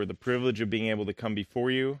for the privilege of being able to come before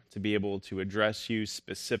you, to be able to address you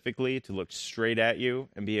specifically, to look straight at you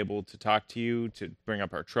and be able to talk to you, to bring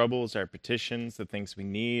up our troubles, our petitions, the things we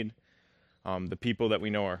need, the people that we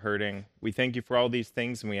know are hurting. We thank you for all these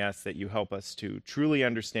things, and we ask that you help us to truly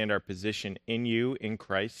understand our position in you, in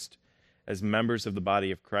Christ, as members of the body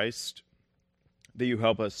of Christ, that you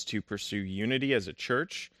help us to pursue unity as a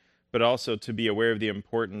church, but also to be aware of the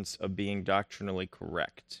importance of being doctrinally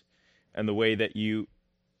correct and the way that you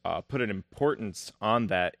put an importance on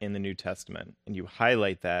that in the New Testament, and you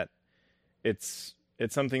highlight that. It's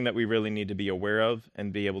something that we really need to be aware of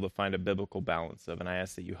and be able to find a biblical balance of, and I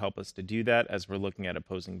ask that you help us to do that as we're looking at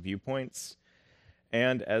opposing viewpoints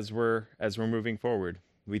and as we're moving forward.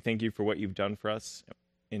 We thank you for what you've done for us.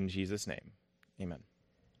 In Jesus' name, amen.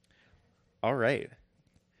 All right.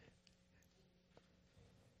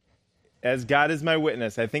 As God is my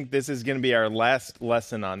witness, I think this is going to be our last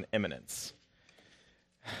lesson on imminence.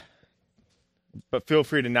 But feel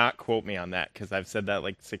free to not quote me on that, because I've said that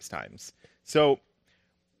like 6 times. So,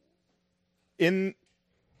 in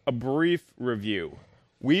a brief review,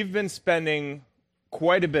 we've been spending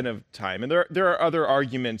quite a bit of time, and there are other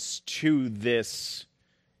arguments to this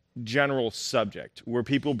general subject where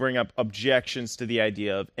people bring up objections to the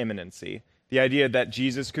idea of imminency, the idea that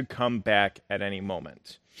Jesus could come back at any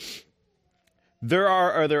moment. There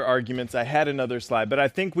are other arguments. I had another slide, but I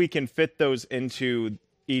think we can fit those into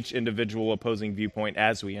each individual opposing viewpoint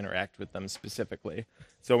as we interact with them specifically.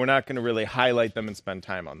 So we're not going to really highlight them and spend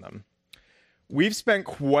time on them. We've spent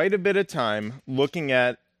quite a bit of time looking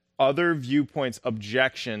at other viewpoints,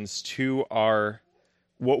 objections to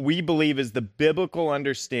what we believe is the biblical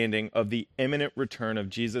understanding of the imminent return of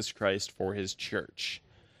Jesus Christ for his church.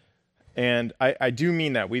 And I do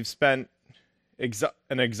mean that. We've spent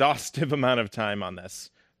an exhaustive amount of time on this.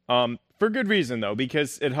 For good reason, though,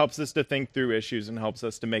 because it helps us to think through issues and helps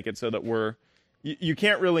us to make it so that you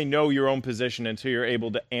can't really know your own position until you're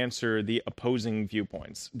able to answer the opposing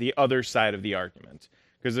viewpoints, the other side of the argument,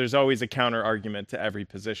 because there's always a counter argument to every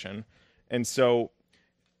position. And so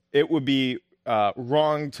it would be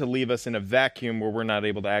wrong to leave us in a vacuum where we're not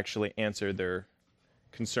able to actually answer their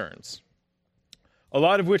concerns. A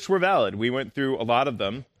lot of which were valid. We went through a lot of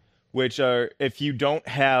them, which are, if you don't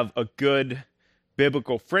have a good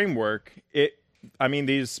biblical framework,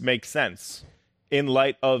 these make sense in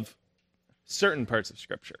light of certain parts of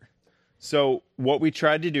Scripture. So what we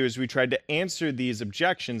tried to do is we tried to answer these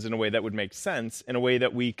objections in a way that would make sense, in a way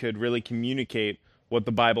that we could really communicate what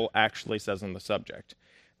the Bible actually says on the subject.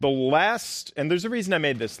 And there's a reason I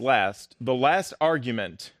made this last, the last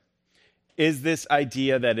argument is this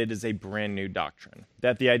idea that it is a brand new doctrine,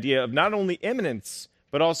 that the idea of not only imminence,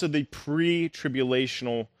 but also the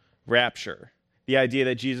pre-tribulational rapture, the idea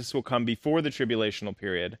that Jesus will come before the tribulational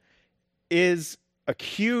period, is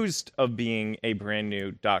accused of being a brand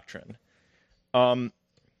new doctrine.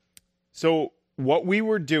 So what we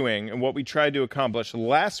were doing and what we tried to accomplish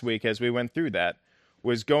last week as we went through that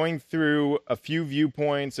was going through a few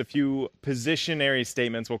viewpoints, a few positionary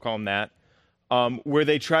statements, we'll call them that, where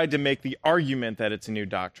they tried to make the argument that it's a new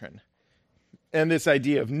doctrine. And this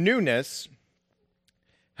idea of newness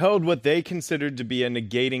held what they considered to be a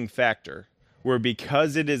negating factor, where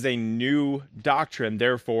because it is a new doctrine,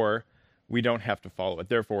 therefore we don't have to follow it.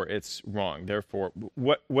 Therefore, it's wrong. Therefore,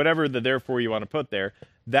 whatever the therefore you want to put there,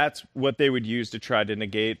 that's what they would use to try to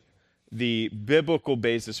negate the biblical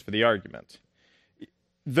basis for the argument,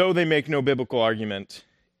 though they make no biblical argument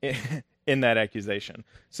in that accusation.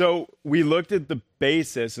 So we looked at the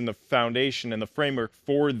basis and the foundation and the framework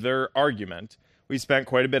for their argument. We spent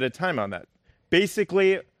quite a bit of time on that.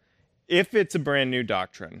 Basically, if it's a brand new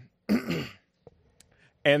doctrine,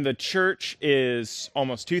 and the church is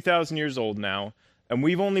almost 2,000 years old now, and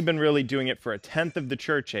we've only been really doing it for a tenth of the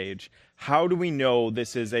church age, how do we know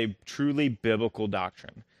this is a truly biblical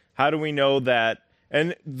doctrine? How do we know that?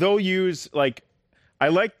 And they'll use, I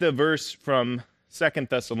like the verse from 2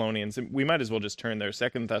 Thessalonians, and we might as well just turn there,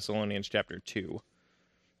 2 Thessalonians chapter 2,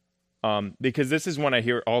 because this is one I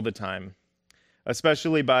hear all the time,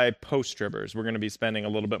 especially by post-tribbers. We're going to be spending a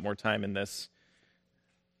little bit more time in this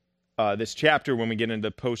chapter when we get into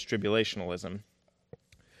post-tribulationalism.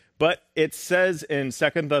 But it says in 2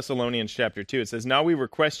 Thessalonians chapter 2, it says, "Now we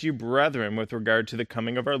request you, brethren, with regard to the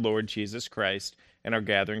coming of our Lord Jesus Christ and our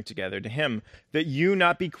gathering together to him, that you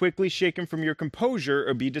not be quickly shaken from your composure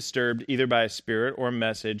or be disturbed either by a spirit or a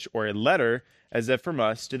message or a letter, as if from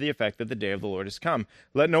us, to the effect that the day of the Lord is come.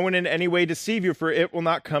 Let no one in any way deceive you, for it will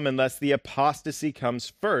not come unless the apostasy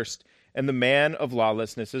comes first, and the man of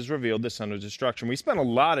lawlessness is revealed, the son of destruction." We spent a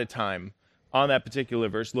lot of time on that particular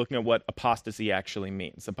verse looking at what apostasy actually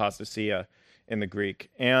means. Apostasia in the Greek.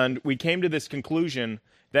 And we came to this conclusion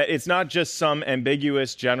that it's not just some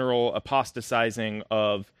ambiguous general apostatizing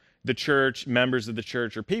of the church, members of the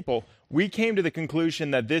church, or people. We came to the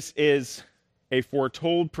conclusion that this is a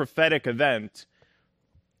foretold prophetic event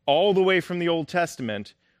all the way from the Old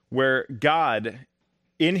Testament, where God,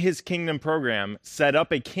 in his kingdom program, set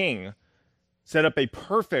up a king, set up a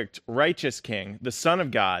perfect, righteous king, the Son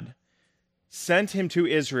of God, sent him to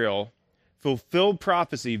Israel, fulfilled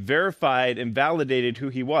prophecy, verified and validated who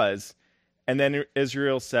he was, and then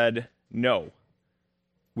Israel said, no,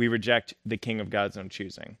 we reject the king of God's own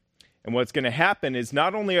choosing. And what's going to happen is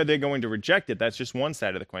not only are they going to reject it, that's just one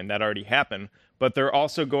side of the coin, that already happened, but they're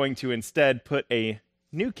also going to instead put a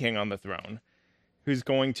new king on the throne who's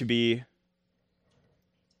going to be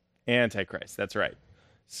Antichrist. That's right.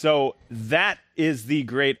 So that is the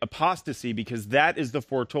great apostasy, because that is the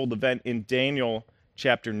foretold event in Daniel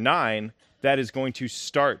chapter 9 that is going to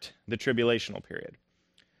start the tribulational period.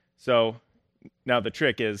 So now the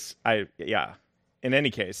trick is, in any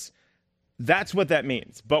case, that's what that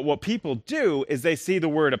means. But what people do is they see the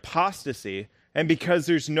word apostasy, and because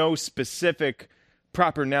there's no specific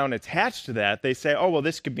proper noun attached to that, they say, oh, well,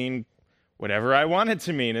 this could mean whatever I want it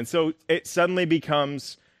to mean. And so it suddenly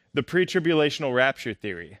becomes the pre-tribulational rapture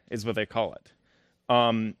theory, is what they call it.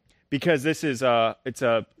 Because this is it's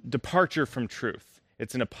a departure from truth.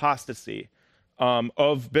 It's an apostasy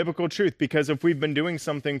of biblical truth. Because if we've been doing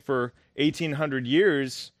something for 1,800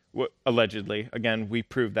 years, allegedly, again, we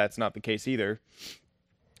prove that's not the case either,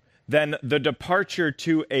 then the departure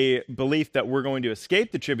to a belief that we're going to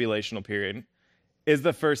escape the tribulational period is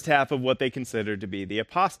the first half of what they consider to be the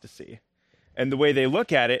apostasy. And the way they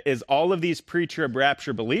look at it is all of these pre-trib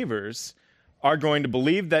rapture believers are going to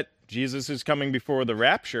believe that Jesus is coming before the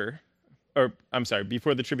rapture,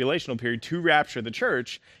 before the tribulational period to rapture the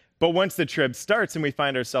church. But once the trib starts and we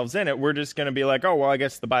find ourselves in it, we're just going to be like, oh, well, I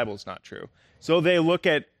guess the Bible's not true. So they look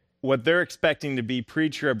at what they're expecting to be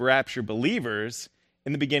pre-trib rapture believers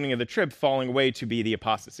in the beginning of the trib falling away to be the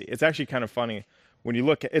apostasy. It's actually kind of funny when you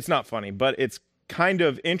look at it's not funny, but it's kind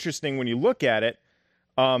of interesting when you look at it,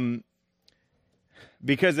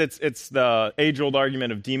 because it's the age-old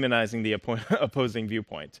argument of demonizing the opposing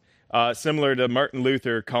viewpoint, similar to Martin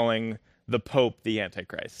Luther calling the Pope the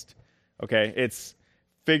Antichrist. Okay, it's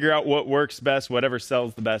figure out what works best, whatever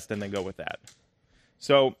sells the best, and then go with that.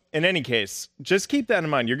 So in any case, just keep that in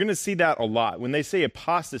mind. You're going to see that a lot. When they say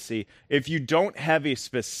apostasy, if you don't have a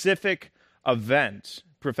specific event,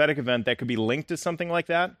 prophetic event that could be linked to something like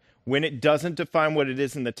that, when it doesn't define what it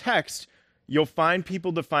is in the text, you'll find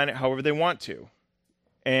people define it however they want to.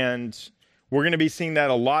 And we're going to be seeing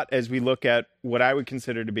that a lot as we look at what I would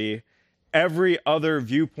consider to be every other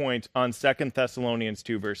viewpoint on 2 Thessalonians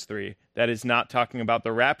 2, verse 3. That is not talking about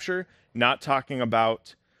the rapture, not talking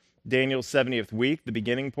about Daniel's 70th week, the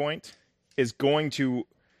beginning point, is going to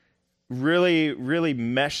really, really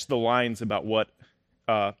mesh the lines about what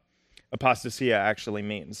apostasia actually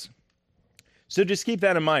means. So just keep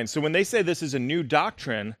that in mind. So when they say this is a new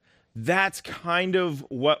doctrine, that's kind of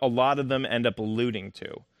what a lot of them end up alluding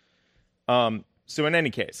to. So in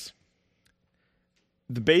any case,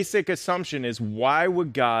 the basic assumption is, why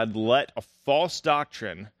would God let a false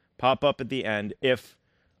doctrine pop up at the end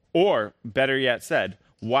or better yet said,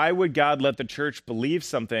 why would God let the church believe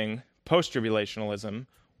something, post-tribulationalism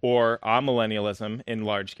or amillennialism in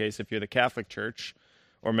large case, if you're the Catholic Church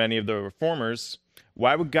or many of the reformers,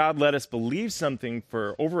 why would God let us believe something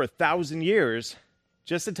for over 1,000 years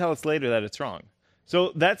just to tell us later that it's wrong?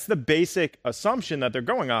 So that's the basic assumption that they're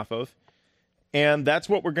going off of, and that's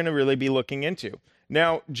what we're going to really be looking into.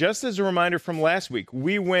 Now, just as a reminder from last week,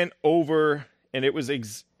 we went over, and it was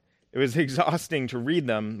exhausting to read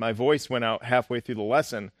them. My voice went out halfway through the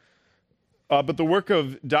lesson. But the work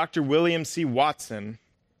of Dr. William C. Watson,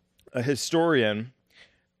 a historian,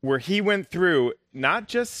 where he went through, not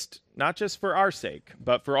just for our sake,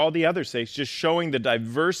 but for all the other sakes, just showing the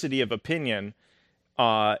diversity of opinion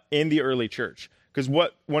in the early church. Because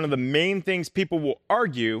one of the main things people will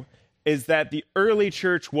argue is that the early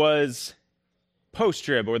church was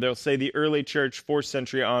post-trib, or they'll say the early church 4th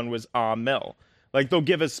century on was amil. Like, they'll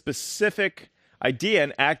give a specific idea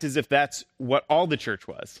and act as if that's what all the church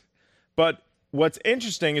was. But what's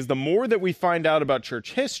interesting is the more that we find out about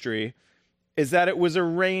church history is that it was a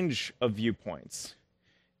range of viewpoints.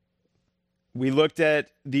 We looked at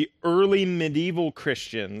the early medieval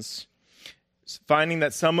Christians, finding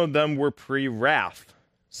that some of them were pre-wrath,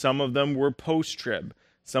 some of them were post-trib,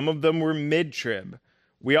 some of them were mid-trib.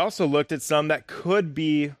 We also looked at some that could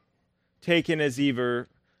be taken as either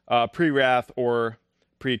pre-wrath or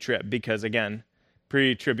pre-trib, because again,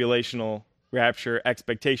 pre-tribulational rapture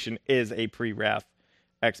expectation is a pre-wrath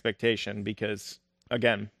expectation because,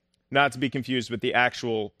 again, not to be confused with the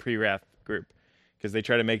actual pre-wrath group, because they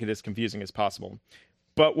try to make it as confusing as possible.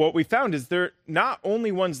 But what we found is they're not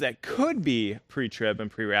only ones that could be pre-trib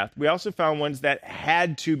and pre-wrath, we also found ones that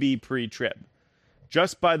had to be pre-trib,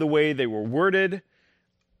 just by the way they were worded.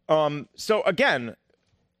 So again,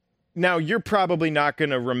 now you're probably not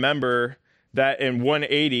going to remember that in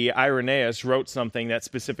 180, Irenaeus wrote something that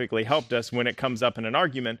specifically helped us when it comes up in an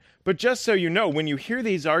argument. But just so you know, when you hear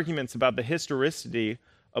these arguments about the historicity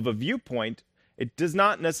of a viewpoint, it does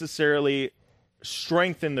not necessarily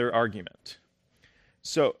strengthen their argument.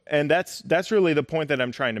 So, and that's really the point that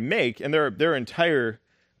I'm trying to make. And there are entire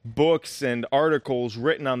books and articles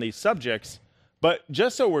written on these subjects. But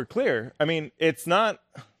just so we're clear, I mean, it's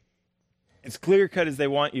clear cut as they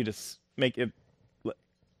want you to make it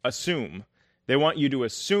assume. They want you to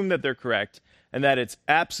assume that they're correct and that it's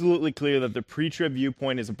absolutely clear that the pre-trib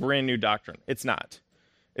viewpoint is a brand new doctrine. It's not.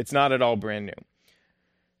 It's not at all brand new.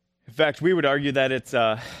 In fact, we would argue that it's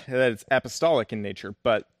apostolic in nature,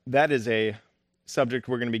 but that is a subject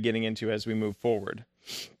we're going to be getting into as we move forward.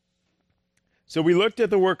 So we looked at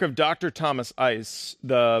the work of Dr. Thomas Ice,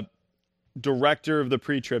 the director of the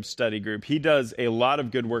pre-trib study group. He does a lot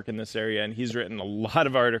of good work in this area, and he's written a lot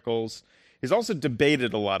of articles. He's also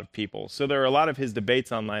debated a lot of people. So there are a lot of his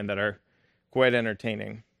debates online that are quite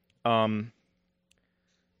entertaining. In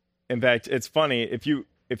fact, it's funny, if you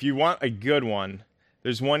want a good one,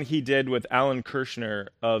 there's one he did with Alan Kirshner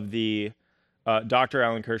of the Dr.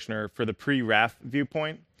 Alan Kirshner for the pre-wrath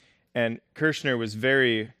viewpoint. And Kirshner was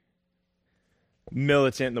very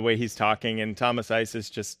militant in the way he's talking, and Thomas Ice is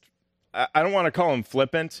just, I don't want to call him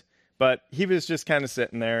flippant, but he was just kind of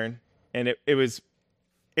sitting there, and it was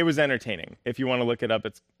entertaining. If you want to look it up,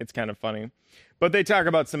 it's kind of funny. But they talk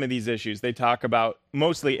about some of these issues. They talk about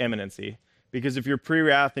mostly imminency, because if you're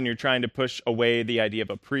pre-wrath and you're trying to push away the idea of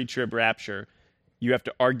a pre-trib rapture, you have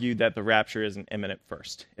to argue that the rapture isn't imminent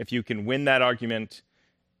first. If you can win that argument,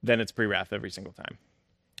 then it's pre-wrath every single time.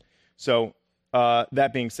 So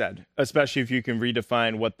that being said, especially if you can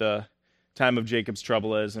redefine what the time of Jacob's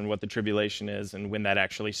trouble is and what the tribulation is and when that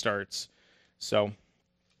actually starts. So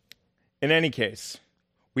in any case,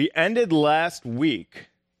 we ended last week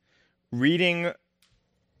reading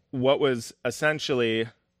what was essentially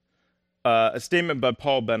a statement by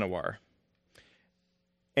Paul Benawar.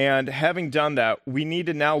 And having done that, we need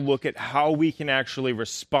to now look at how we can actually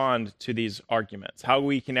respond to these arguments, how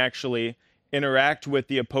we can actually interact with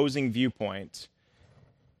the opposing viewpoint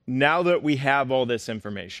now that we have all this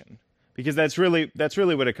information. Because that's really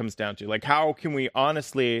what it comes down to. Like, how can we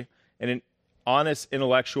honestly, in an honest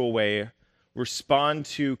intellectual way, respond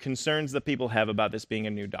to concerns that people have about this being a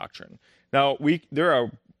new doctrine? Now, we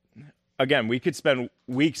could spend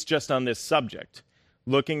weeks just on this subject,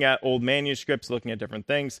 looking at old manuscripts, looking at different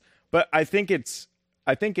things, but I think it's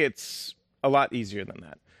a lot easier than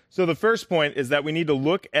that. So the first point is that we need to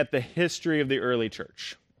look at the history of the early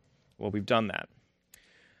church. Well, we've done that.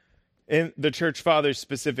 In the church fathers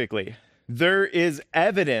specifically, there is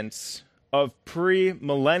evidence of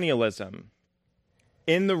premillennialism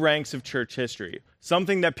in the ranks of church history,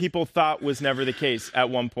 something that people thought was never the case at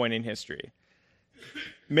one point in history.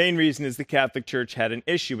 Main reason is the Catholic Church had an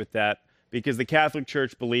issue with that, because the Catholic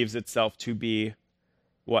Church believes itself to be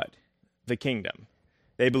what? The kingdom.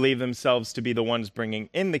 They believe themselves to be the ones bringing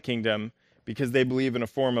in the kingdom because they believe in a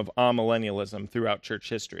form of amillennialism throughout church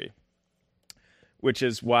history, which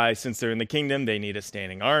is why, since they're in the kingdom, they need a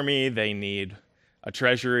standing army, they need a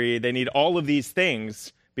treasury, they need all of these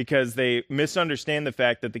things because they misunderstand the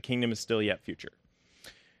fact that the kingdom is still yet future.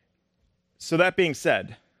 So that being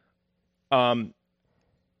said,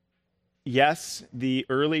 yes, the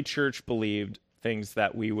early church believed things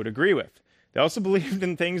that we would agree with. They also believed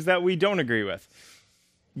in things that we don't agree with.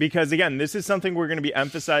 Because again, this is something we're going to be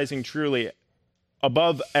emphasizing truly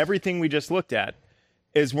above everything we just looked at,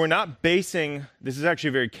 is we're not basing, this is actually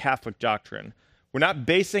a very Catholic doctrine, we're not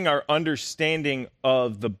basing our understanding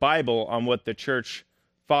of the Bible on what the church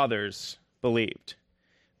fathers believed.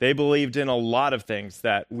 They believed in a lot of things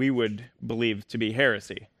that we would believe to be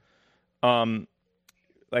heresy.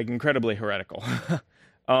 Like incredibly heretical.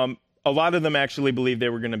 A lot of them actually believed they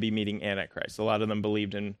were going to be meeting Antichrist. A lot of them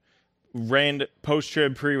believed in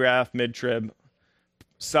post-trib, pre-wrath, mid-trib.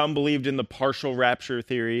 Some believed in the partial rapture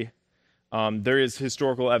theory. There is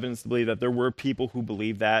historical evidence to believe that there were people who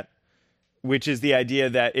believed that, which is the idea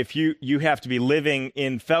that if you have to be living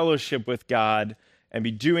in fellowship with God and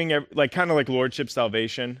be doing, kind of like lordship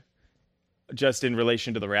salvation, just in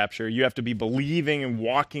relation to the rapture. You have to be believing and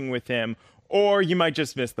walking with him, Or you might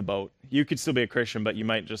just miss the boat. You could still be a Christian, but you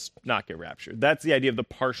might just not get raptured. That's the idea of the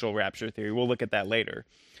partial rapture theory. We'll look at that later.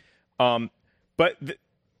 But the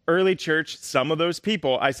early church, some of those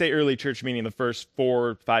people, I say early church meaning the first 4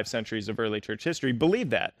 or 5 centuries of early church history,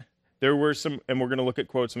 believed that. There were some, and we're going to look at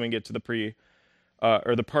quotes when we get to the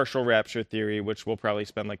the partial rapture theory, which we'll probably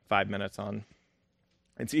spend like 5 minutes on.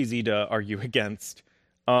 It's easy to argue against.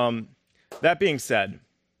 That being said,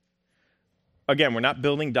 again, we're not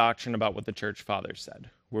building doctrine about what the church fathers said.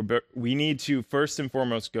 We need to first and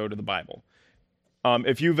foremost go to the Bible.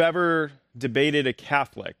 If you've ever debated a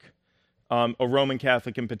Catholic, a Roman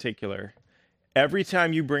Catholic in particular, every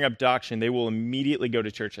time you bring up doctrine, they will immediately go to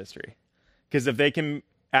church history. Because if they can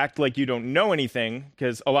act like you don't know anything,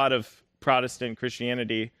 because a lot of Protestant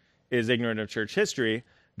Christianity is ignorant of church history,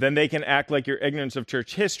 then they can act like your ignorance of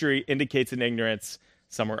church history indicates an ignorance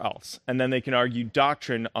somewhere else. And then they can argue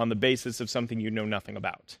doctrine on the basis of something you know nothing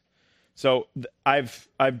about. So I've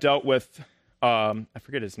dealt with, I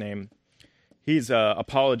forget his name. He's an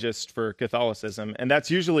apologist for Catholicism, and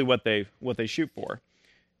that's usually what they shoot for.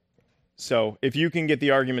 So if you can get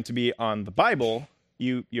the argument to be on the Bible,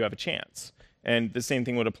 you have a chance. And the same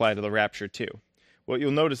thing would apply to the rapture too. What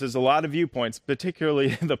you'll notice is a lot of viewpoints, particularly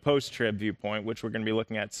the post-trib viewpoint, which we're going to be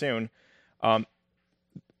looking at soon,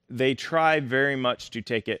 they try very much to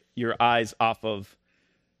take your eyes off of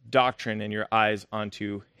doctrine and your eyes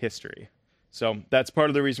onto history. So that's part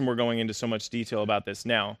of the reason we're going into so much detail about this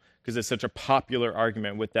now, because it's such a popular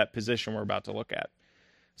argument with that position we're about to look at.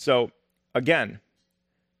 So again,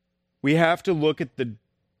 we have to look at the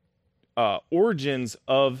origins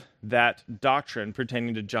of that doctrine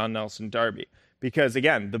pertaining to John Nelson Darby. Because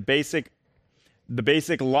again, the basic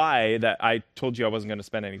lie that I told you I wasn't going to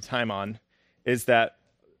spend any time on is that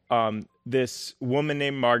this woman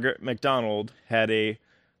named Margaret MacDonald had a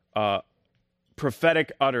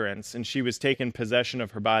prophetic utterance, and she was taken possession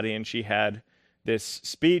of her body, and she had this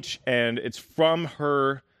speech, and it's from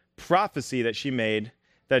her prophecy that she made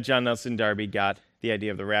that John Nelson Darby got the idea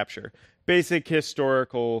of the rapture. Basic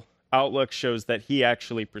historical outlook shows that he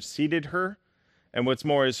actually preceded her, and what's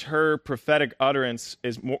more is her prophetic utterance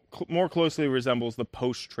is more closely resembles the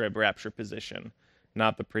post-trib rapture position,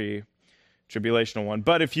 not the pre-tribulational one.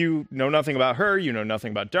 But if you know nothing about her, you know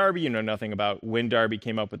nothing about Darby, you know nothing about when Darby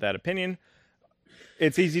came up with that opinion,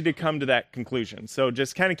 it's easy to come to that conclusion. So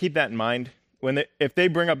just kind of keep that in mind. If they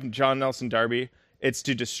bring up John Nelson Darby, it's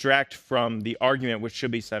to distract from the argument, which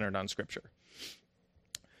should be centered on Scripture.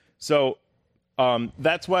 So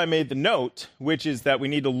that's why I made the note, which is that we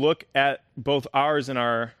need to look at both ours and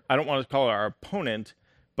our, I don't want to call it our opponent,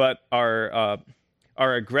 but our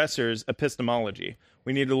aggressor's epistemology.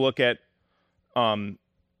 We need to look at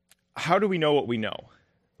how do we know what we know?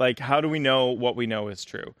 Like, how do we know what we know is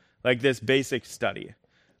true? Like this basic study.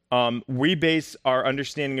 We base our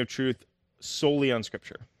understanding of truth solely on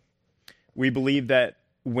Scripture. We believe that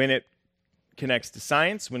when it connects to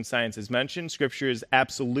science, when science is mentioned, Scripture is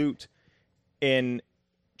absolute in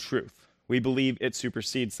truth. We believe it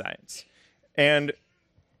supersedes science. And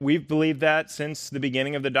we've believed that since the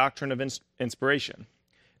beginning of the doctrine of inspiration.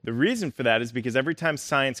 The reason for that is because every time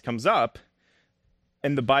science comes up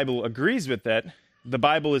and the Bible agrees with it, the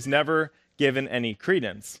Bible is never given any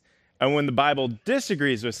credence. And when the Bible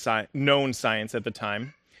disagrees with known science at the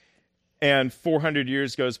time, and 400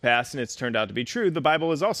 years goes past and it's turned out to be true, the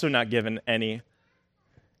Bible is also not given any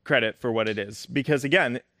credit for what it is. Because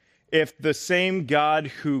again, if the same God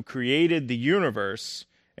who created the universe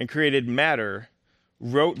and created matter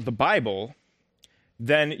wrote the Bible,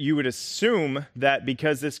 then you would assume that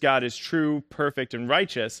because this God is true, perfect, and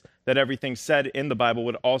righteous, that everything said in the Bible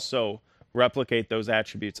would also replicate those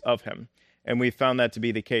attributes of him. And we found that to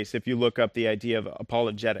be the case. If you look up the idea of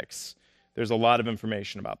apologetics, there's a lot of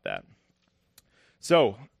information about that.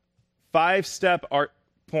 So, 5-step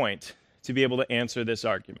point to be able to answer this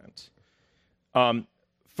argument.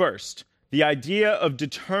 First, the idea of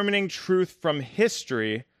determining truth from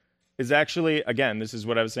history is actually, again, this is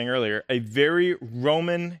what I was saying earlier, a very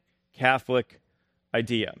Roman Catholic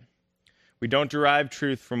idea. We don't derive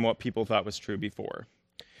truth from what people thought was true before.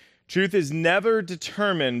 Truth is never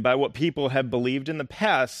determined by what people have believed in the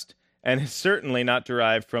past, and is certainly not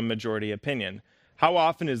derived from majority opinion. How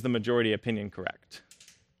often is the majority opinion correct?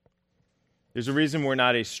 There's a reason we're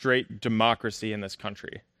not a straight democracy in this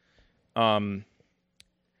country.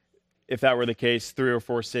 If that were the case, 3 or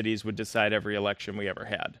 4 cities would decide every election we ever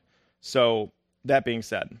had. So, that being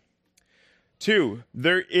said. 2,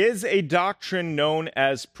 there is a doctrine known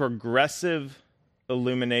as progressive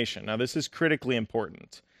illumination. Now, this is critically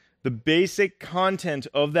important. The basic content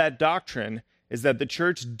of that doctrine is that the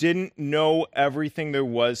church didn't know everything there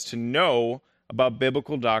was to know about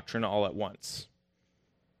biblical doctrine all at once.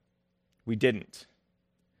 We didn't.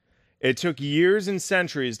 It took years and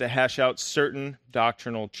centuries to hash out certain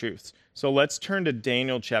doctrinal truths. So let's turn to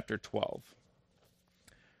Daniel chapter 12.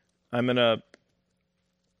 I'm going to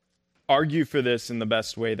argue for this in the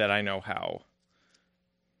best way that I know how.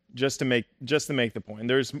 Just to make the point.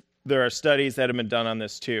 There are studies that have been done on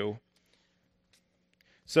this too.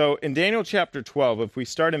 So in Daniel chapter 12, if we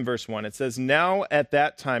start in verse 1, it says, "Now at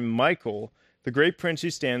that time Michael, the great prince who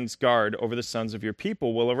stands guard over the sons of your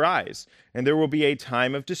people, will arise, and there will be a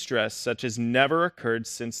time of distress such as never occurred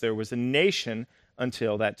since there was a nation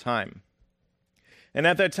until that time. And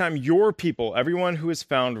at that time your people, everyone who is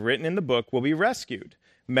found written in the book, will be rescued.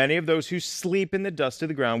 Many of those who sleep in the dust of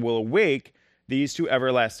the ground will awake, these to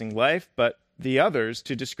everlasting life, but the others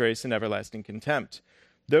to disgrace and everlasting contempt.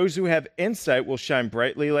 Those who have insight will shine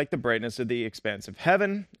brightly like the brightness of the expanse of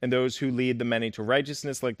heaven, and those who lead the many to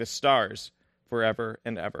righteousness like the stars forever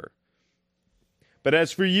and ever. But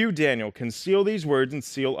as for you, Daniel, conceal these words and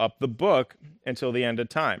seal up the book until the end of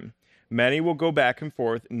time. Many will go back and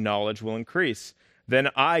forth, and knowledge will increase. Then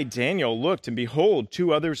I, Daniel, looked, and behold,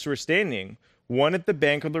 two others were standing, one at the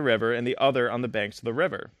bank of the river and the other on the banks of the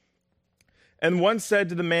river. And one said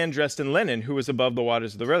to the man dressed in linen, who was above the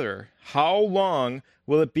waters of the river, How long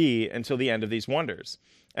will it be until the end of these wonders?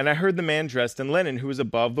 And I heard the man dressed in linen, who was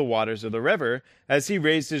above the waters of the river, as he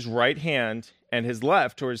raised his right hand and his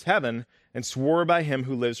left towards heaven, and swore by him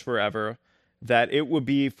who lives forever, that it would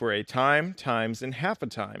be for a time, times, and half a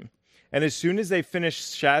time. And as soon as they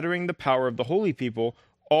finish shattering the power of the holy people,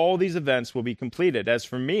 all these events will be completed. As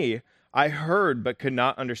for me, I heard but could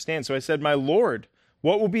not understand. So I said, My Lord,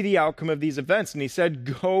 what will be the outcome of these events? And he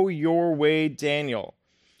said, Go your way, Daniel,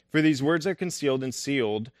 for these words are concealed and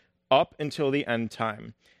sealed up until the end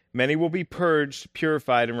time. Many will be purged,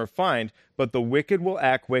 purified, and refined, but the wicked will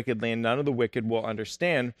act wickedly, and none of the wicked will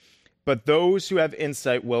understand. But those who have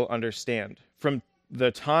insight will understand. From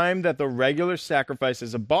the time that the regular sacrifice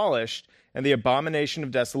is abolished and the abomination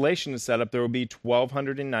of desolation is set up, there will be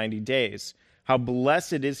 1,290 days. How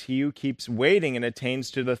blessed is he who keeps waiting and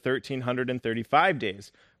attains to the 1,335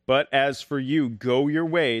 days. But as for you, go your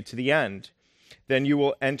way to the end. Then you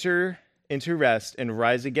will enter into rest and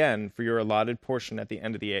rise again for your allotted portion at the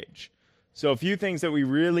end of the age. So a few things that we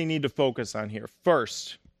really need to focus on here.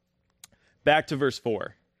 First, back to verse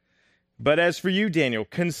 4. But as for you, Daniel,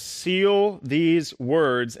 conceal these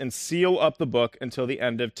words and seal up the book until the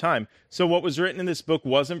end of time. So what was written in this book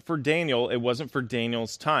wasn't for Daniel. It wasn't for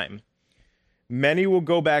Daniel's time. Many will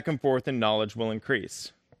go back and forth and knowledge will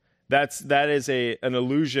increase. That is an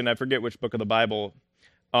allusion, I forget which book of the Bible,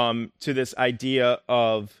 to this idea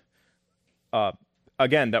of,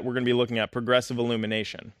 again, that we're going to be looking at progressive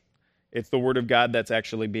illumination. It's the word of God that's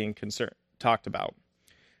actually being talked about.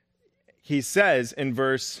 He says in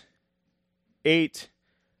verse 8,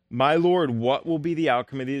 My Lord, what will be the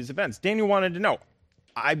outcome of these events? Daniel wanted to know.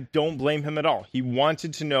 I don't blame him at all. He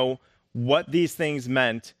wanted to know what these things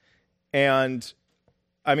meant. And,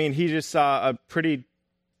 I mean, he just saw a pretty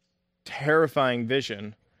terrifying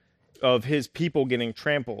vision of his people getting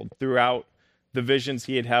trampled throughout the visions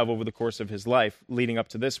he had had over the course of his life leading up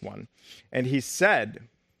to this one. And he said,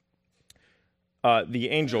 the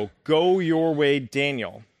angel, Go your way,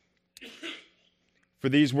 Daniel, for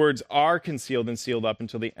these words are concealed and sealed up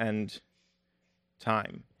until the end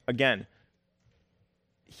time. Again,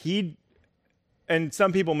 and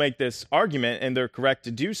some people make this argument, and they're correct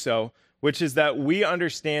to do so, which is that we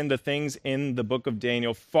understand the things in the book of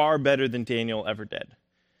Daniel far better than Daniel ever did.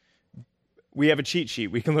 We have a cheat sheet.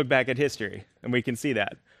 We can look back at history, and we can see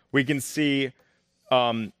that. We can see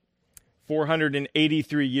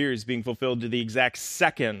 483 years being fulfilled to the exact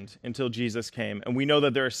second until Jesus came. And we know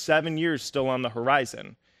that there are 7 years still on the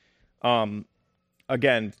horizon.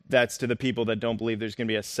 Again, that's to the people that don't believe there's going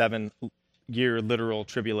to be a 7-year literal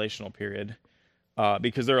tribulational period.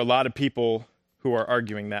 Because there are a lot of people who are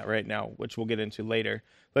arguing that right now, which we'll get into later.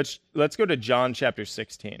 Let's go to John chapter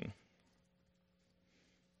 16.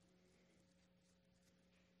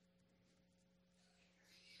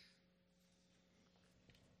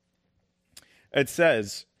 It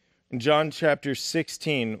says, in John chapter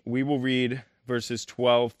 16, we will read verses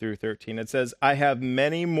 12 through 13. It says, I have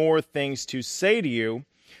many more things to say to you,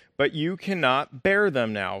 but you cannot bear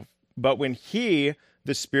them now. But when he,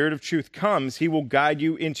 the Spirit of truth, comes, he will guide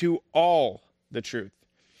you into all the truth.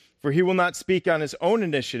 For he will not speak on his own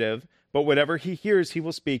initiative, but whatever he hears, he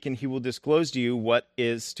will speak, and he will disclose to you what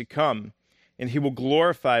is to come. And he will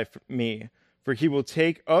glorify me, for he will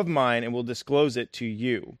take of mine and will disclose it to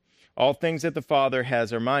you. All things that the Father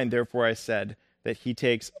has are mine. Therefore I said that he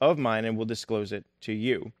takes of mine and will disclose it to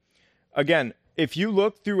you. Again, if you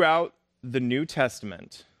look throughout the New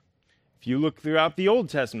Testament, if you look throughout the Old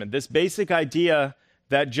Testament, this basic idea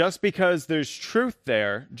that just because there's truth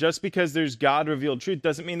there, just because there's God-revealed truth,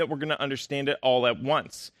 doesn't mean that we're going to understand it all at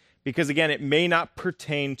once. Because again, it may not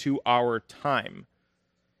pertain to our time.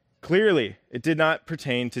 Clearly, it did not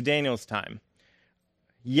pertain to Daniel's time.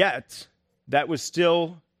 Yet, that was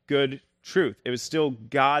still good truth. It was still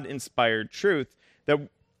God-inspired truth that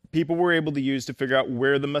people were able to use to figure out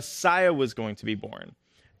where the Messiah was going to be born,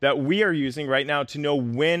 that we are using right now to know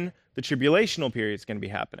when the tribulational period is going to be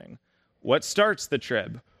happening. What starts the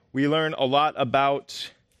trib? We learn a lot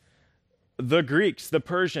about the Greeks, the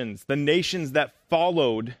Persians, the nations that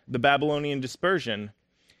followed the Babylonian dispersion,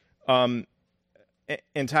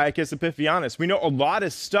 Antiochus Epiphanes. We know a lot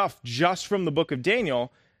of stuff just from the book of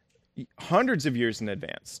Daniel, hundreds of years in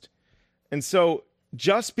advance. And so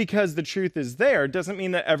just because the truth is there doesn't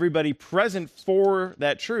mean that everybody present for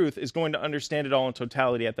that truth is going to understand it all in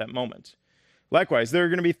totality at that moment. Likewise, there are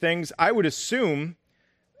going to be things, I would assume,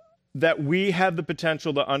 that we have the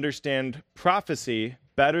potential to understand prophecy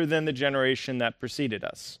better than the generation that preceded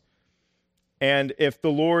us. And if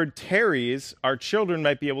the Lord tarries, our children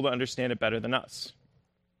might be able to understand it better than us,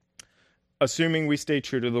 assuming we stay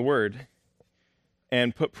true to the word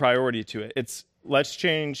and put priority to it. Let's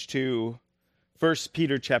change to 1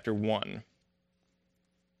 Peter chapter 1.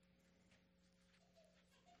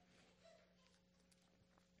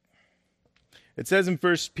 It says in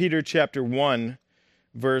 1 Peter chapter 1,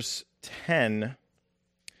 verse 10,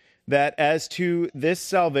 that as to this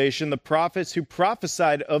salvation, the prophets who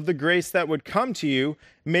prophesied of the grace that would come to you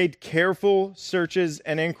made careful searches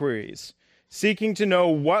and inquiries, seeking to know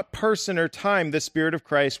what person or time the Spirit of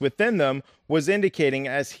Christ within them was indicating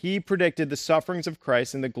as he predicted the sufferings of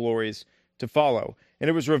Christ and the glories to follow. And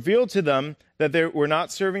it was revealed to them that they were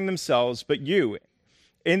not serving themselves, but you,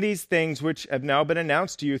 in these things which have now been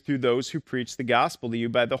announced to you through those who preach the gospel to you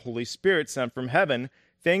by the Holy Spirit sent from heaven,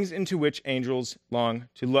 things into which angels long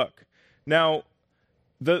to look. Now,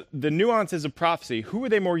 the nuances of prophecy, who were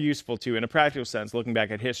they more useful to in a practical sense, looking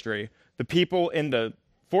back at history? The people in the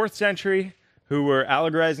 4th century who were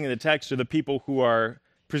allegorizing the text, or the people who are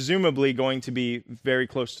presumably going to be very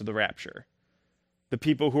close to the rapture? The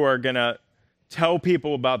people who are going to tell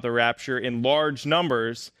people about the rapture in large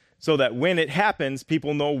numbers so that when it happens,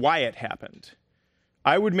 people know why it happened.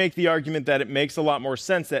 I would make the argument that it makes a lot more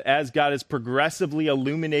sense that as God is progressively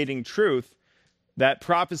illuminating truth, that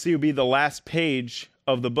prophecy would be the last page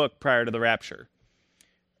of the book prior to the rapture.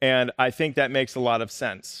 And I think that makes a lot of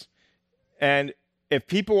sense. And if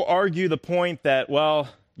people argue the point that, well,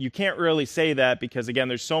 you can't really say that because, again,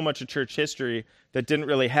 there's so much of church history that didn't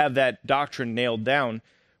really have that doctrine nailed down.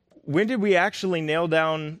 When did we actually nail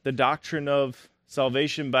down the doctrine of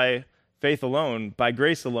salvation by faith alone, by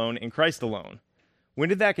grace alone, in Christ alone? When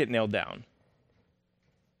did that get nailed down?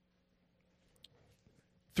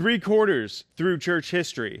 3/4 through church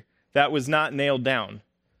history, that was not nailed down.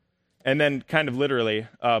 And then kind of literally,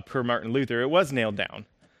 per Martin Luther, it was nailed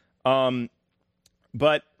down.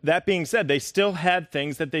 But that being said, they still had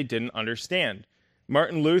things that they didn't understand.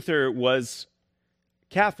 Martin Luther was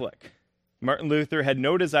Catholic. Martin Luther had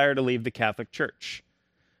no desire to leave the Catholic Church.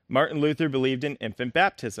 Martin Luther believed in infant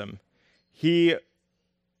baptism. He,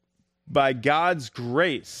 by God's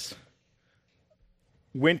grace,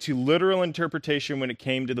 went to literal interpretation when it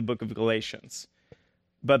came to the book of Galatians.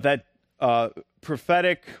 But that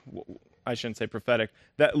prophetic, I shouldn't say prophetic,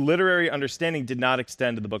 that literary understanding did not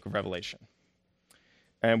extend to the book of Revelation.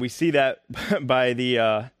 And we see that by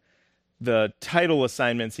the title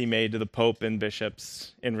assignments he made to the Pope and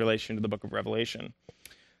bishops in relation to the book of Revelation.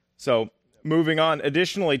 So, moving on.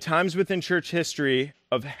 Additionally, times within church history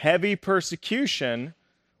of heavy persecution,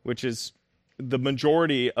 which is the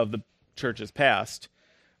majority of the church's past,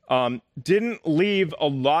 didn't leave a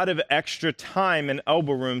lot of extra time and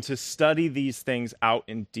elbow room to study these things out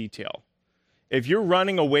in detail. If you're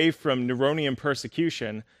running away from Neronian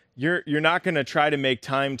persecution, you're not going to try to make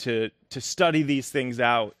time to study these things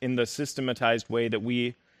out in the systematized way that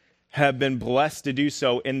we have been blessed to do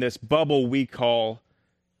so in this bubble we call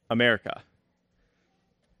America,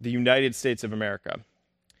 the United States of America.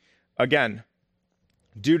 Again,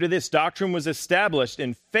 due to this, doctrine was established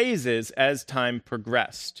in phases as time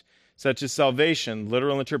progressed, such as salvation,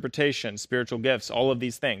 literal interpretation, spiritual gifts, all of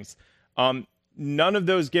these things. None of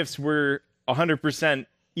those gifts were 100%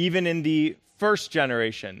 even in the first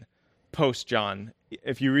generation post-John.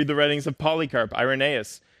 If you read the writings of Polycarp,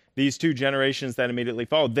 Irenaeus, these two generations that immediately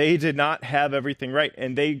followed, they did not have everything right,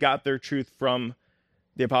 and they got their truth from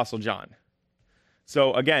the Apostle John.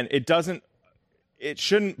 So again, it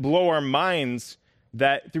shouldn't blow our minds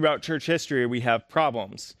that throughout church history we have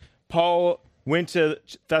problems. Paul went to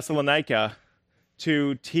Thessalonica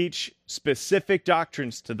to teach specific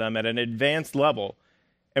doctrines to them at an advanced level,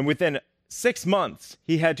 and within 6 months,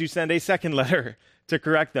 he had to send a second letter to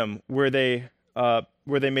correct them where they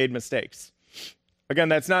made mistakes. Again,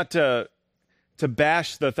 that's not to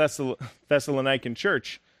bash the Thessalonican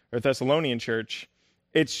church or Thessalonian church.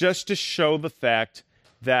 It's just to show the fact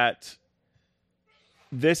that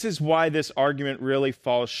this is why this argument really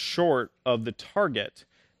falls short of the target.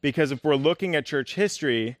 Because if we're looking at church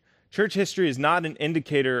history is not an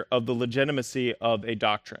indicator of the legitimacy of a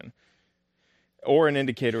doctrine or an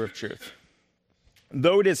indicator of truth.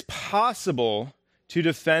 Though it is possible to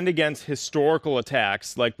defend against historical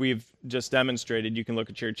attacks, like we've just demonstrated, you can look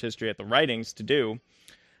at church history at the writings to do,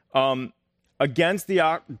 against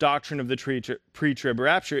the doctrine of the pre-trib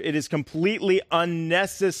rapture, it is completely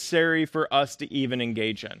unnecessary for us to even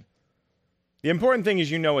engage in. The important thing is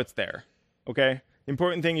you know it's there, okay? The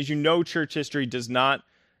important thing is you know church history does not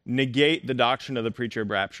negate the doctrine of the pre-trib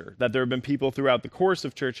rapture, that there have been people throughout the course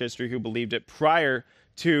of church history who believed it prior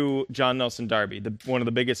to John Nelson Darby, one of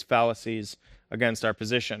the biggest fallacies against our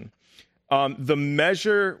position. What is the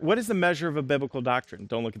measure of a biblical doctrine?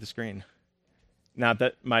 Don't look at the screen. Not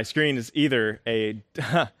that my screen is either in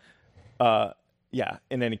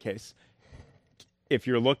any case. If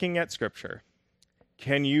you're looking at Scripture,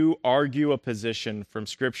 can you argue a position from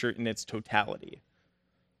Scripture in its totality?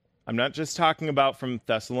 I'm not just talking about from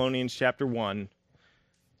Thessalonians chapter 1.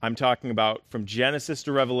 I'm talking about from Genesis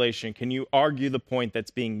to Revelation. Can you argue the point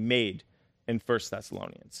that's being made in 1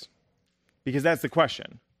 Thessalonians? Because that's the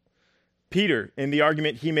question. Peter, in the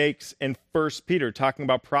argument he makes in 1 Peter, talking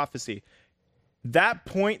about prophecy, that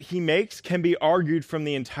point he makes can be argued from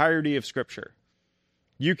the entirety of Scripture.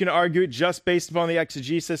 You can argue it just based upon the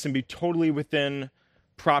exegesis and be totally within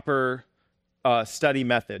proper study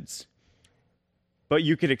methods. But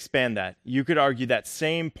you could expand that. You could argue that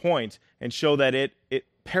same point and show that it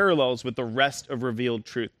parallels with the rest of revealed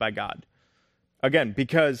truth by God. Again,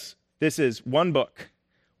 because this is one book,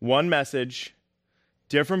 one message,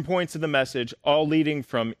 different points of the message, all leading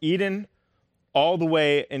from Eden all the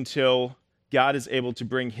way until God is able to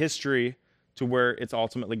bring history to where it's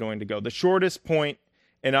ultimately going to go. The shortest point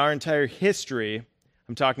in our entire history,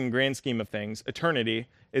 I'm talking grand scheme of things, eternity,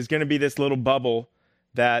 is going to be this little bubble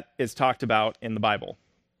that is talked about in the Bible.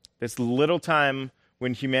 This little time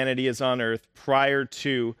when humanity is on earth prior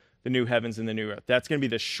to the new heavens and the new earth. That's going to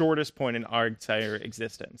be the shortest point in our entire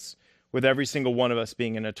existence, with every single one of us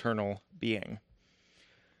being an eternal being.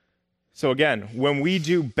 So again, when we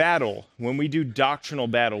do doctrinal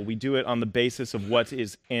battle, we do it on the basis of what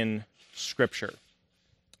is in Scripture.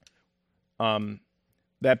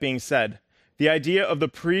 That being said, the idea of the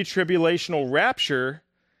pre-tribulational rapture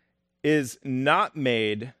is not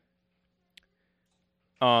made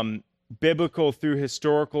biblical through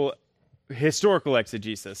historical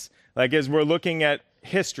exegesis. Like as we're looking at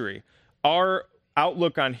history, our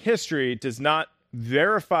outlook on history does not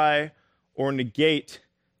verify or negate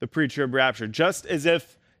the pre-trib rapture. Just as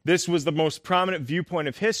if this was the most prominent viewpoint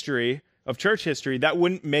of history, of church history, that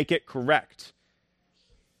wouldn't make it correct.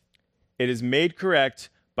 It is made correct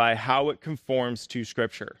by how it conforms to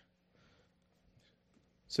Scripture.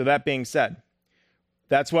 So that being said,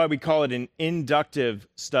 that's why we call it an inductive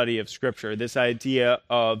study of Scripture, this idea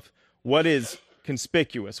of what is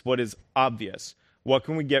conspicuous, what is obvious, what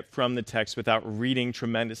can we get from the text without reading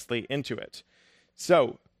tremendously into it.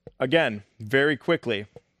 So, again, very quickly,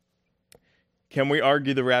 can we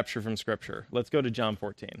argue the rapture from Scripture? Let's go to John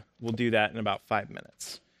 14. We'll do that in about 5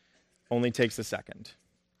 minutes. Only takes a second.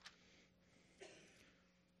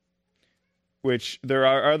 Which there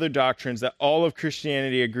are other doctrines that all of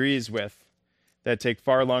Christianity agrees with that take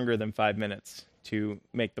far longer than 5 minutes to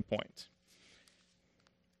make the point.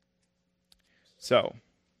 So,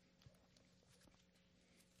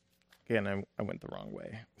 again, I went the wrong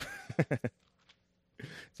way.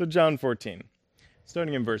 So John 14,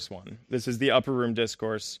 starting in verse 1. This is the upper room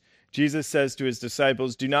discourse. Jesus says to his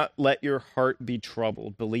disciples, "Do not let your heart be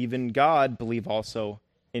troubled. Believe in God, believe also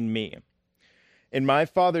in me. In my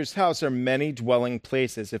Father's house are many dwelling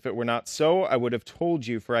places. If it were not so, I would have told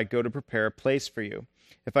you, for I go to prepare a place for you.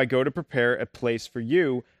 If I go to prepare a place for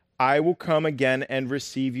you, I will come again and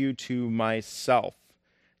receive you to myself,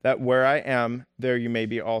 that where I am, there you may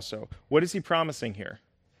be also." What is he promising here?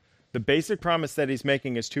 The basic promise that he's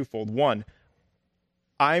making is twofold. One,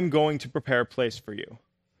 I'm going to prepare a place for you.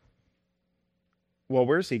 Well,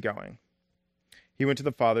 where's he going? He went to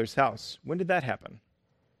the Father's house. When did that happen?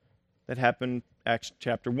 that happened Acts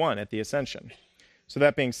chapter 1 at the ascension. So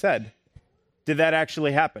that being said, did that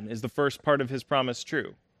actually happen? Is the first part of his promise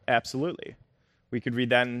true? Absolutely. We could read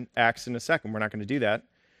that in Acts in a second. We're not going to do that.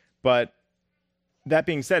 But that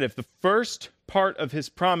being said, if the first part of his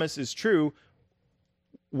promise is true,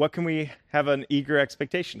 what can we have an eager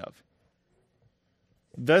expectation of?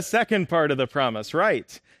 The second part of the promise,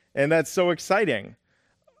 right? And that's so exciting,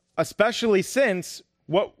 especially since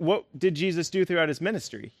what did Jesus do throughout his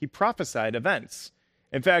ministry? He prophesied events.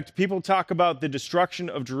 In fact, people talk about the destruction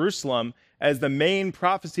of Jerusalem as the main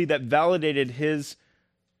prophecy that validated his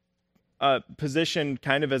position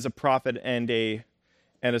kind of as a prophet and a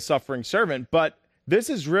suffering servant. But this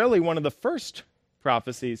is really one of the first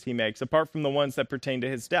prophecies he makes, apart from the ones that pertain to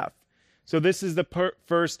his death. So this is the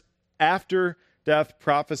first after-death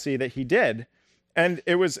prophecy that he did, and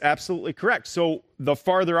it was absolutely correct. So the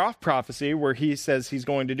farther off prophecy where he says he's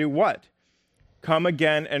going to do what? Come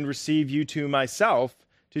again and receive you to myself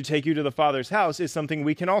to take you to the Father's house is something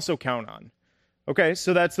we can also count on. Okay,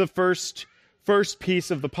 so that's the first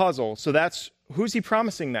piece of the puzzle. So that's, who's he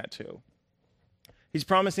promising that to? He's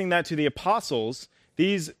promising that to the apostles,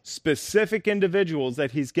 these specific individuals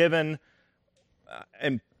that he's given,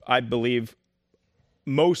 and I believe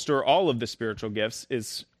most or all of the spiritual gifts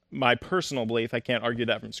is my personal belief. I can't argue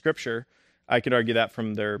that from Scripture. I could argue that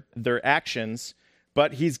from their actions.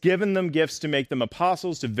 But he's given them gifts to make them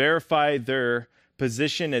apostles, to verify their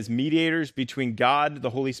position as mediators between God,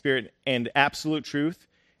 the Holy Spirit, and absolute truth,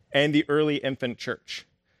 and the early infant church.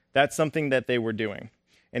 That's something that they were doing.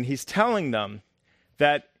 And he's telling them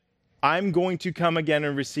that I'm going to come again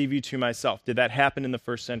and receive you to myself. Did that happen in the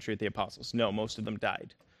first century at the apostles? No, most of them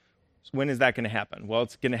died. So when is that going to happen? Well,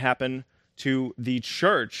 it's going to happen to the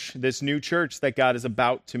church, this new church that God is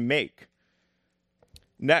about to make.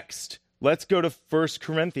 Next, let's go to 1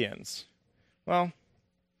 Corinthians. Well,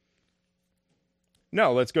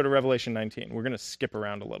 no, let's go to Revelation 19. We're going to skip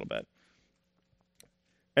around a little bit.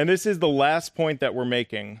 And this is the last point that we're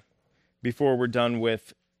making before we're done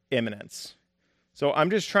with imminence. So I'm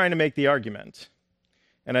just trying to make the argument,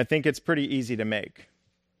 and I think it's pretty easy to make.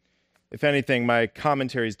 If anything, my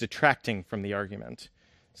commentary is detracting from the argument.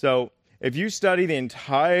 So if you study the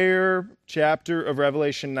entire chapter of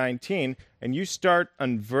Revelation 19, and you start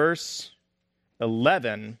on verse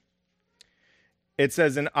 11, it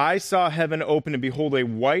says, "And I saw heaven open, and behold, a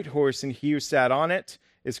white horse, and he who sat on it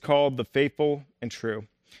is called the Faithful and True.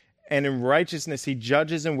 And in righteousness he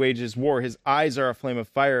judges and wages war. His eyes are a flame of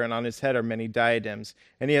fire, and on his head are many diadems.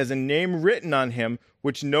 And he has a name written on him,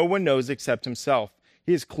 which no one knows except himself.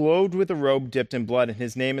 He is clothed with a robe dipped in blood, and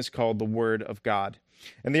his name is called the Word of God.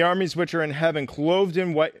 And the armies which are in heaven, clothed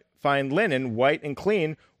in white, fine linen, white and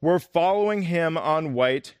clean, were following him on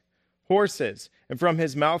white horses. And from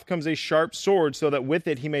his mouth comes a sharp sword, so that with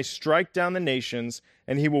it he may strike down the nations,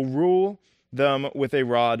 and he will rule them with a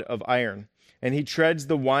rod of iron. And he treads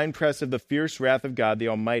the winepress of the fierce wrath of God the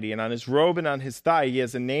Almighty. And on his robe and on his thigh he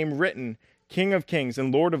has a name written, King of Kings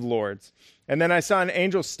and Lord of Lords. And then I saw an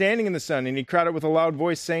angel standing in the sun, and he cried out with a loud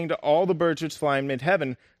voice, saying to all the birds which fly in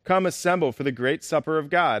mid-heaven, Come, assemble for the great supper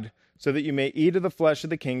of God, so that you may eat of the flesh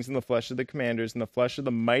of the kings, and the flesh of the commanders, and the flesh of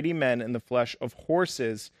the mighty men, and the flesh of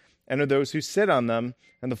horses, and of those who sit on them,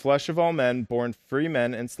 and the flesh of all men, born free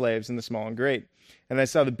men and slaves, and the small and great. And I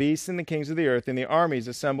saw the beasts and the kings of the earth and the armies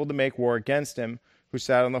assembled to make war against him who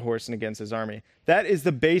sat on the horse and against his army." That is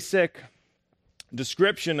the basic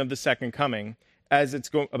description of the second coming as it's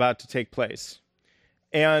about to take place.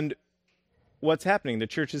 And what's happening? The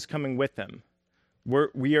church is coming with him.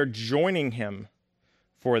 We are joining him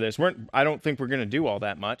for this. I don't think we're going to do all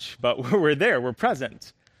that much, but we're there. We're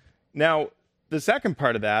present. Now, the second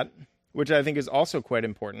part of that, which I think is also quite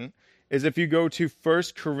important, is if you go to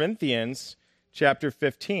 1 Corinthians chapter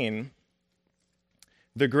 15,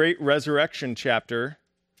 the great resurrection chapter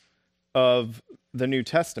of the New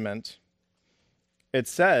Testament, it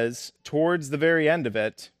says, towards the very end of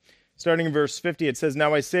it, starting in verse 50, it says,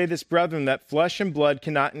 "Now I say this, brethren, that flesh and blood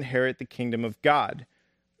cannot inherit the kingdom of God."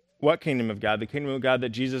 What kingdom of God? The kingdom of God that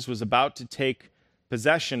Jesus was about to take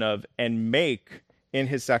possession of and make in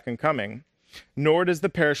his second coming. "Nor does the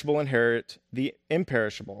perishable inherit the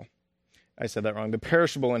imperishable." I said that wrong. "The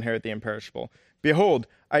perishable inherit the imperishable. Behold,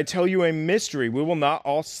 I tell you a mystery. We will not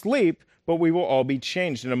all sleep, but we will all be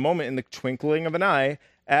changed in a moment, in the twinkling of an eye,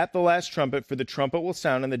 at the last trumpet. For the trumpet will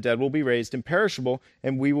sound, and the dead will be raised imperishable,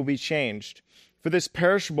 and we will be changed. For this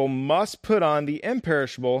perishable must put on the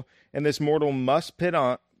imperishable, and this mortal must put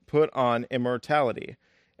on immortality.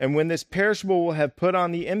 And when this perishable will have put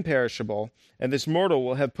on the imperishable, and this mortal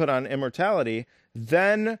will have put on immortality,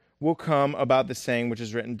 then will come about the saying which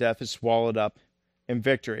is written, Death is swallowed up in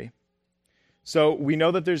victory." So we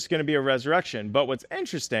know that there's going to be a resurrection. But what's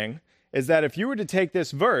interesting is that if you were to take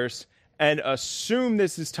this verse and assume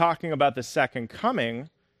this is talking about the second coming,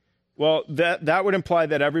 well, that would imply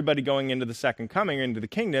that everybody going into the second coming, into the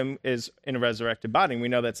kingdom, is in a resurrected body. And we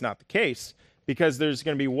know that's not the case, because there's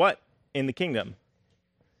going to be what in the kingdom?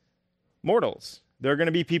 Mortals. They're going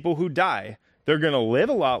to be people who die. They're going to live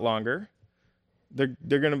a lot longer. They're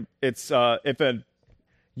going to, if a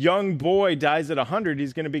young boy dies at 100,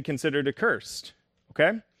 he's going to be considered accursed.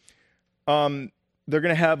 Okay? They're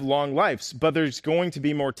going to have long lives, but there's going to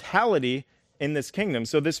be mortality in this kingdom.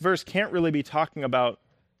 So this verse can't really be talking about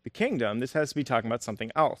the kingdom. This has to be talking about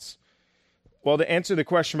something else. Well, to answer the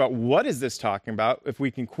question about what is this talking about, if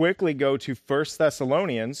we can quickly go to 1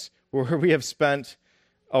 Thessalonians, where we have spent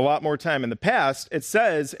a lot more time in the past, it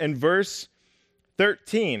says in verse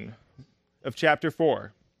 13 of chapter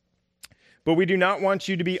 4, "But we do not want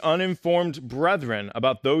you to be uninformed, brethren,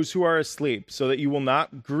 about those who are asleep, so that you will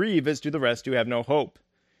not grieve as do the rest who have no hope.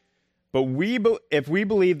 But if we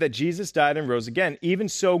believe that Jesus died and rose again, even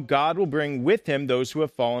so God will bring with him those who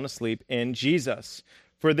have fallen asleep in Jesus.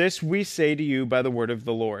 For this we say to you by the word of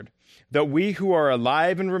the Lord, that we who are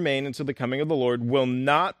alive and remain until the coming of the Lord will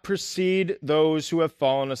not precede those who have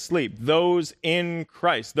fallen asleep," those in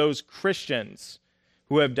Christ, those Christians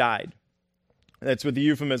who have died. That's what the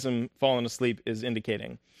euphemism fallen asleep is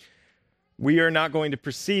indicating. "We are not going to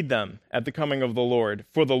precede them at the coming of the Lord.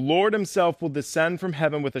 For the Lord himself will descend from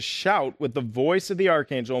heaven with a shout, with the voice of the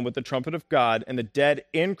archangel, and with the trumpet of God, and the dead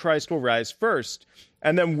in Christ will rise first.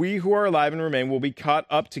 And then we who are alive and remain will be caught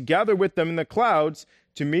up together with them in the clouds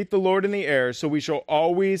to meet the Lord in the air, so we shall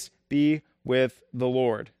always be with the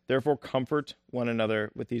Lord. Therefore comfort one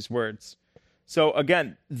another with these words." So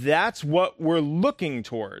again, that's what we're looking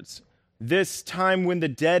towards. This time when the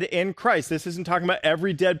dead in Christ, this isn't talking about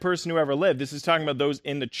every dead person who ever lived. This is talking about those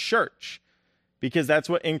in the church, because that's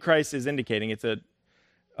what in Christ is indicating. It's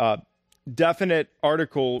a definite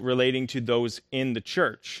article relating to those in the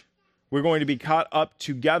church. We're going to be caught up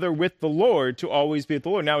together with the Lord to always be with the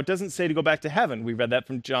Lord. Now, it doesn't say to go back to heaven. We read that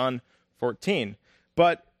from John 14.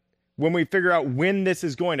 But when we figure out when this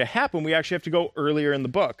is going to happen, we actually have to go earlier in the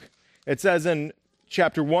book. It says in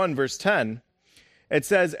chapter 1, verse 10, it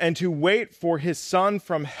says, "And to wait for his Son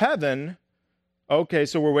from heaven." Okay,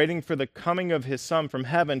 so we're waiting for the coming of his Son from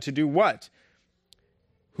heaven to do what?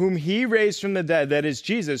 "Whom he raised from the dead," that is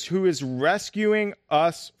Jesus, "who is rescuing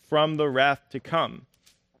us from the wrath to come."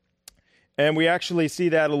 And we actually see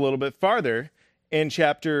that a little bit farther in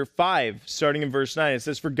chapter 5, starting in verse 9. It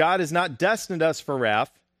says, "For God has not destined us for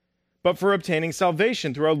wrath, but for obtaining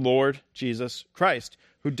salvation through our Lord Jesus Christ,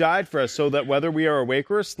 who died for us, so that whether we are awake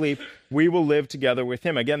or asleep, we will live together with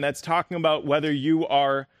him." Again, that's talking about whether you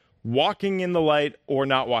are walking in the light or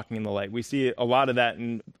not walking in the light. We see a lot of that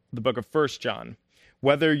in the book of 1 John.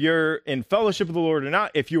 Whether you're in fellowship with the Lord or not,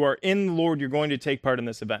 if you are in the Lord, you're going to take part in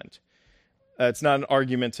this event. It's not an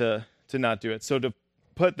argument to not do it. So to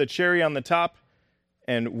put the cherry on the top,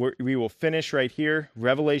 and we will finish right here,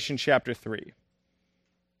 Revelation chapter 3.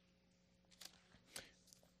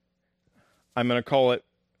 I'm going to call it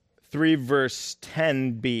 3 verse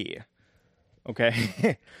 10b.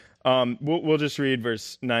 Okay? We'll just read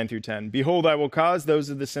verse 9 through 10. "Behold, I will cause those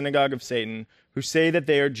of the synagogue of Satan, who say that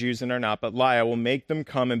they are Jews and are not, but lie. I will make them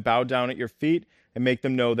come and bow down at your feet, and make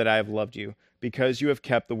them know that I have loved you, because you have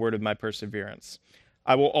kept the word of my perseverance.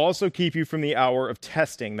 I will also keep you from the hour of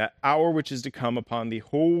testing, that hour which is to come upon the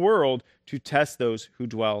whole world, to test those who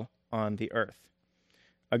dwell on the earth."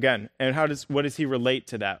 Again, and what does he relate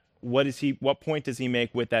to that? What point does he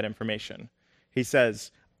make with that information? He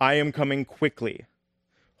says, "I am coming quickly.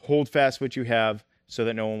 Hold fast what you have, so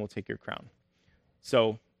that no one will take your crown."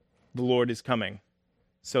 So the Lord is coming.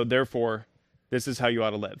 So therefore, this is how you ought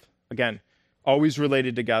to live. Again, always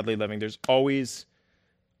related to godly living. There's always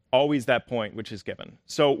that point which is given.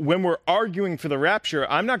 So when we're arguing for the rapture,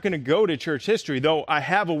 I'm not going to go to church history, though I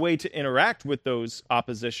have a way to interact with those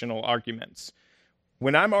oppositional arguments.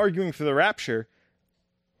 When I'm arguing for the rapture,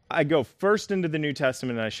 I go first into the New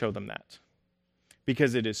Testament and I show them that,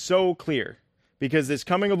 because it is so clear. Because this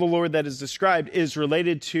coming of the Lord that is described is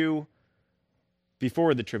related to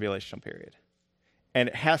before the tribulational period. And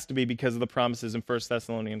it has to be because of the promises in 1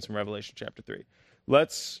 Thessalonians and Revelation chapter 3.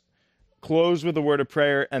 Let's close with a word of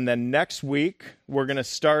prayer, and then next week we're going to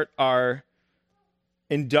start our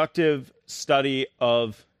inductive study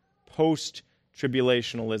of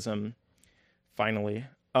post-tribulationalism, finally.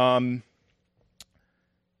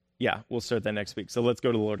 We'll start that next week. So let's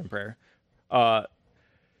go to the Lord in prayer.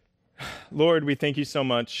 Lord, we thank you so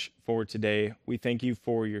much for today. We thank you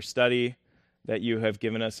for your study. that you have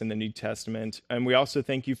given us in the New Testament. And we also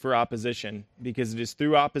thank you for opposition, because it is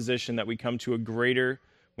through opposition that we come to a greater,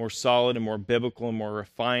 more solid, and more biblical, and more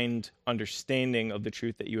refined understanding of the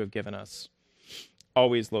truth that you have given us.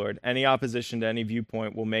 Always, Lord, any opposition to any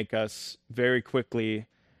viewpoint will make us very quickly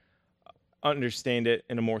understand it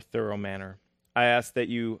in a more thorough manner. I ask that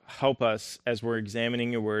you help us as we're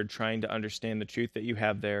examining your word, trying to understand the truth that you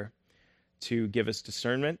have there, to give us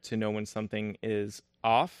discernment, to know when something is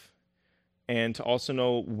off, and to also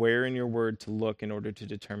know where in your word to look in order to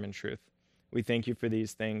determine truth. We thank you for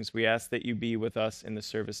these things. We ask that you be with us in the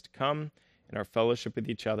service to come, in our fellowship with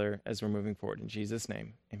each other as we're moving forward. In Jesus'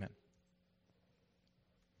 name, amen.